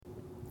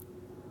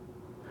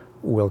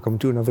Welcome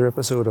to another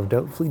episode of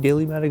Doubtfully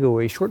Daily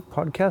Madigo, a short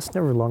podcast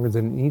never longer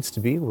than it needs to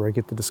be, where I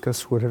get to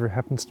discuss whatever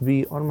happens to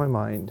be on my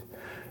mind.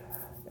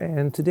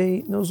 And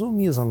today,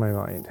 Nozomi is on my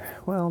mind.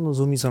 Well,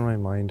 Nozomi's on my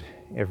mind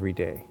every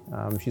day.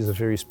 She's a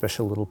very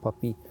special little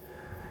puppy.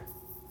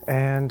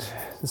 And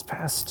this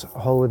past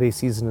holiday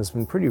season has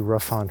been pretty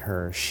rough on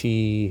her.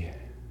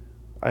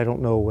 I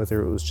don't know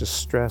whether it was just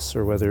stress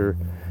or whether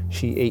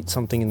she ate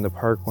something in the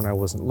park when I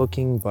wasn't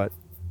looking, but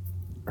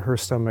her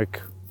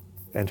stomach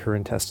and her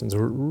intestines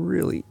were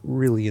really,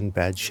 really in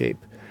bad shape.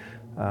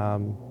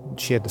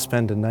 She had to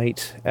spend a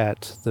night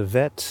at the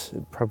vet.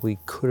 It probably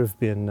could have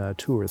been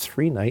 2 or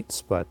 3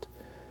 nights, but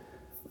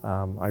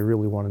I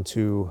really wanted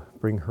to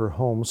bring her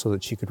home so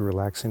that she could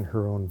relax in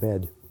her own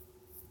bed.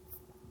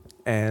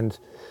 And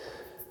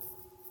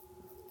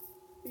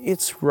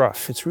it's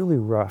rough. It's really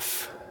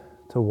rough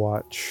to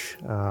watch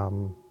a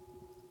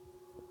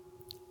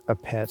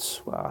pet.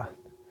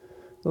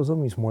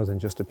 Nozomi's more than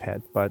just a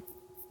pet, but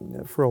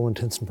for all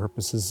intents and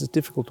purposes, it's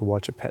difficult to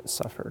watch a pet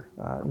suffer.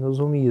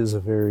 Nozomi is a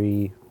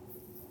very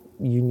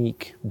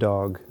unique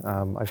dog.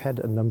 I've had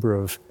a number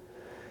of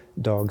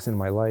dogs in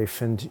my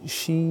life, and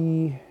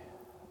she,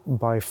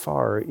 by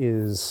far,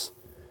 is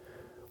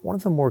one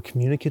of the more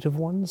communicative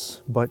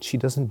ones, but she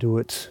doesn't do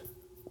it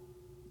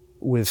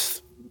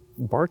with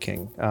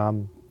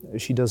barking.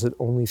 She does it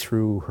only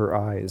through her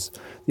eyes.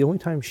 The only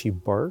time she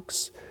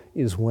barks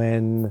is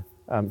when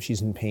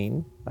she's in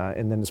pain,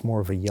 and then it's more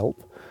of a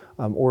yelp.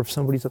 Or if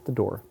somebody's at the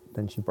door,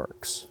 then she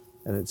barks.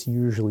 And it's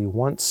usually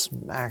once,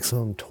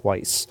 maximum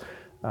twice.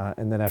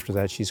 And then after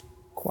that, she's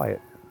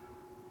quiet.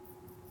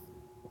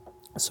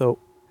 So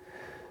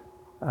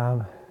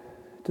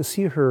to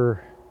see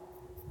her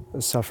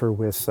suffer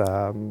with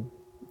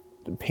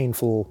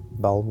painful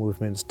bowel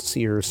movements, to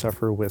see her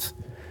suffer with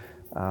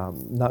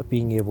not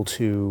being able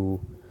to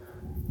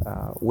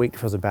wait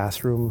for the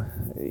bathroom,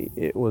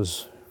 it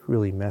was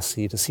really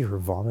messy. To see her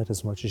vomit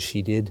as much as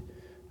she did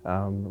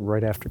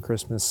right after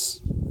Christmas,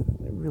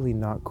 really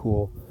not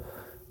cool.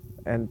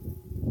 And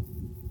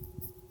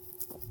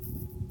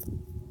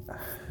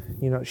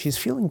she's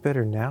feeling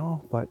better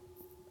now, but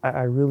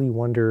I really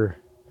wonder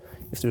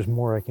if there's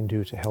more I can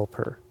do to help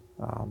her.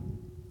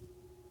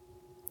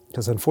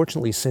 Because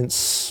unfortunately,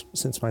 since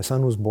my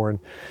son was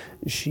born,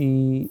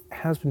 she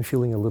has been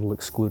feeling a little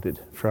excluded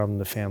from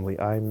the family.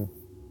 I'm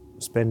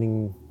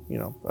spending,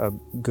 a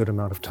good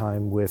amount of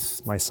time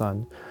with my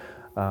son,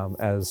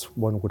 as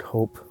one would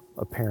hope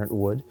a parent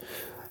would.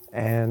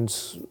 And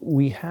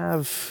we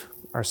have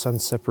our son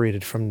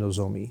separated from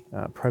Nozomi,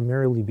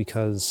 primarily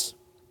because,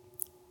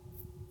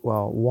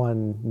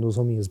 one,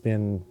 Nozomi has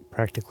been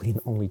practically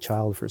an only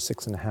child for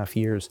 6.5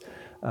 years.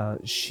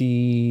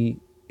 She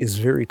is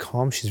very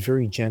calm, she's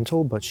very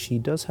gentle, but she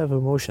does have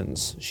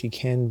emotions. She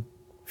can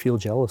feel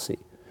jealousy.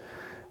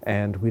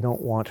 And we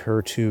don't want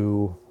her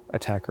to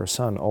attack our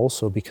son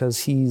also because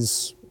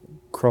he's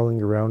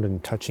crawling around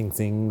and touching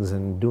things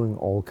and doing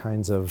all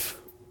kinds of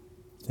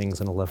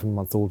things an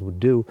 11-month-old would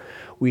do.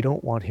 We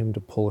don't want him to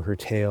pull her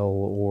tail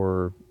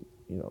or,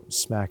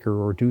 smack her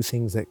or do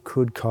things that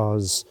could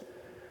cause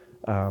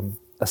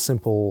a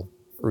simple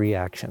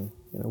reaction.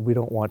 We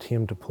don't want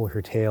him to pull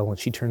her tail and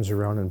she turns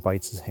around and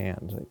bites his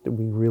hand.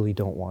 We really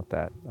don't want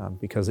that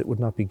because it would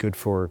not be good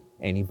for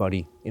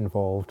anybody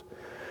involved.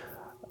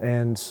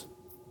 And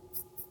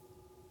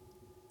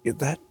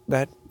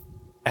that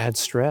adds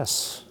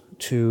stress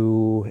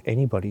to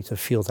anybody to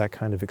feel that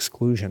kind of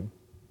exclusion.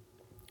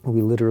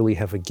 We literally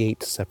have a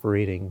gate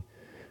separating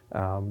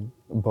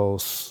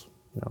both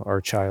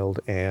our child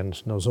and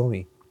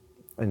Nozomi.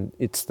 And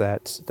it's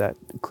that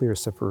clear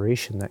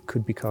separation that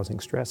could be causing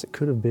stress. It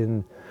could have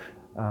been,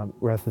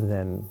 rather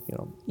than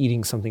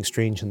eating something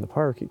strange in the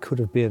park, it could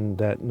have been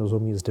that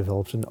Nozomi has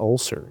developed an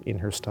ulcer in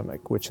her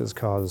stomach, which has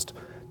caused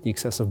the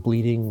excessive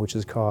bleeding, which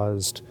has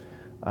caused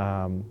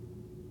a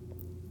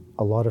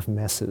lot of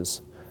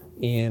messes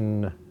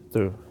in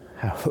the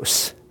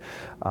house.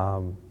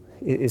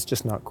 It's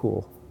just not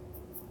cool.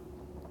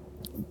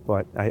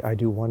 But I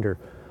do wonder,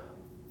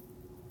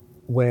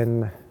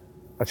 when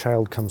a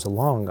child comes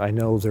along, I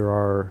know there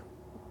are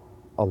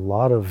a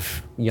lot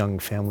of young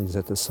families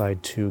that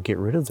decide to get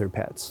rid of their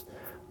pets,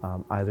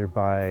 either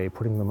by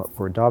putting them up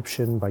for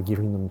adoption, by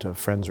giving them to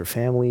friends or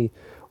family,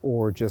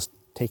 or just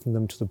taking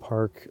them to the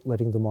park,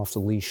 letting them off the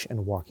leash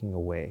and walking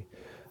away.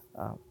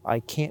 I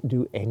can't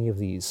do any of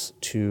these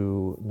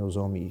to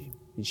Nozomi.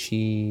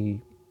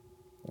 She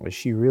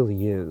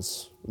really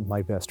is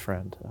my best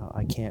friend.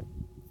 I can't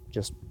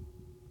just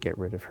get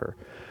rid of her.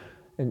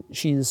 And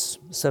she's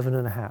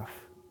 7.5.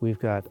 We've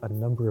got a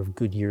number of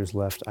good years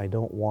left. I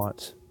don't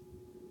want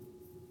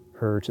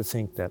her to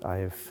think that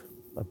I've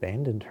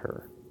abandoned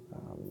her.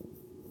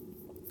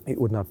 It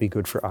would not be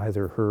good for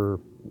either her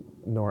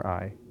nor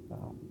I.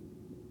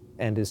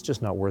 And it's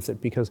just not worth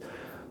it because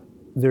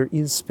there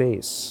is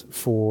space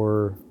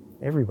for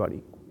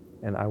everybody.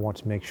 And I want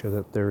to make sure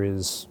that there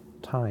is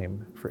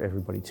time for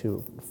everybody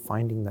too.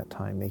 Finding that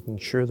time, making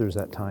sure there's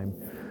that time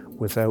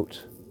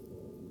without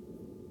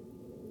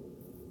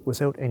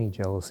without any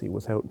jealousy,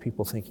 without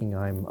people thinking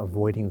I'm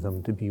avoiding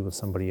them to be with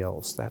somebody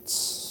else.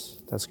 That's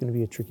going to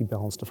be a tricky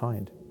balance to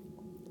find.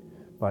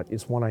 But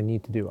it's one I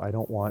need to do. I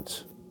don't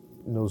want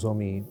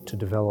Nozomi to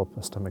develop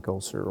a stomach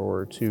ulcer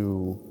or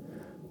to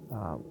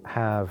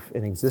have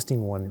an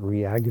existing one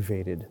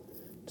re-aggravated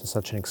to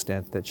such an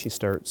extent that she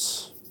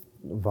starts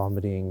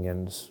vomiting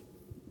and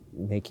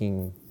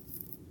making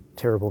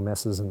terrible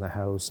messes in the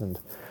house and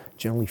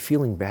generally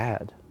feeling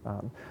bad.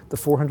 The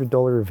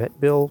 $400 vet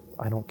bill,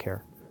 I don't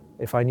care.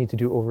 If I need to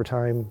do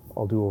overtime,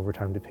 I'll do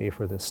overtime to pay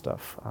for this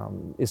stuff.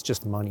 It's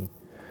just money.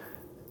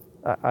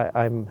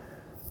 I'm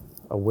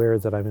aware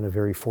that I'm in a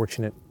very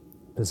fortunate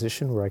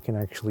position where I can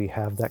actually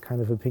have that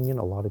kind of opinion.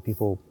 A lot of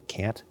people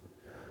can't.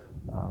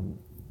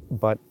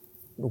 But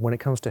when it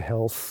comes to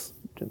health,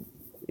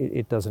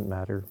 it doesn't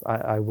matter.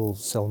 I will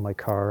sell my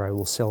car, I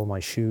will sell my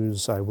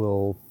shoes, I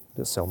will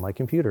sell my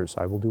computers.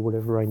 I will do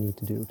whatever I need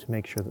to do to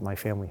make sure that my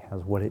family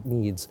has what it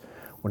needs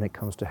when it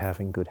comes to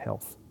having good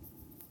health.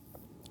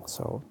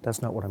 So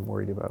that's not what I'm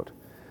worried about.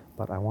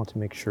 But I want to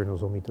make sure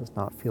Nozomi does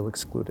not feel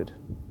excluded.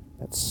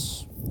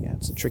 It's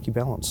a tricky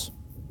balance.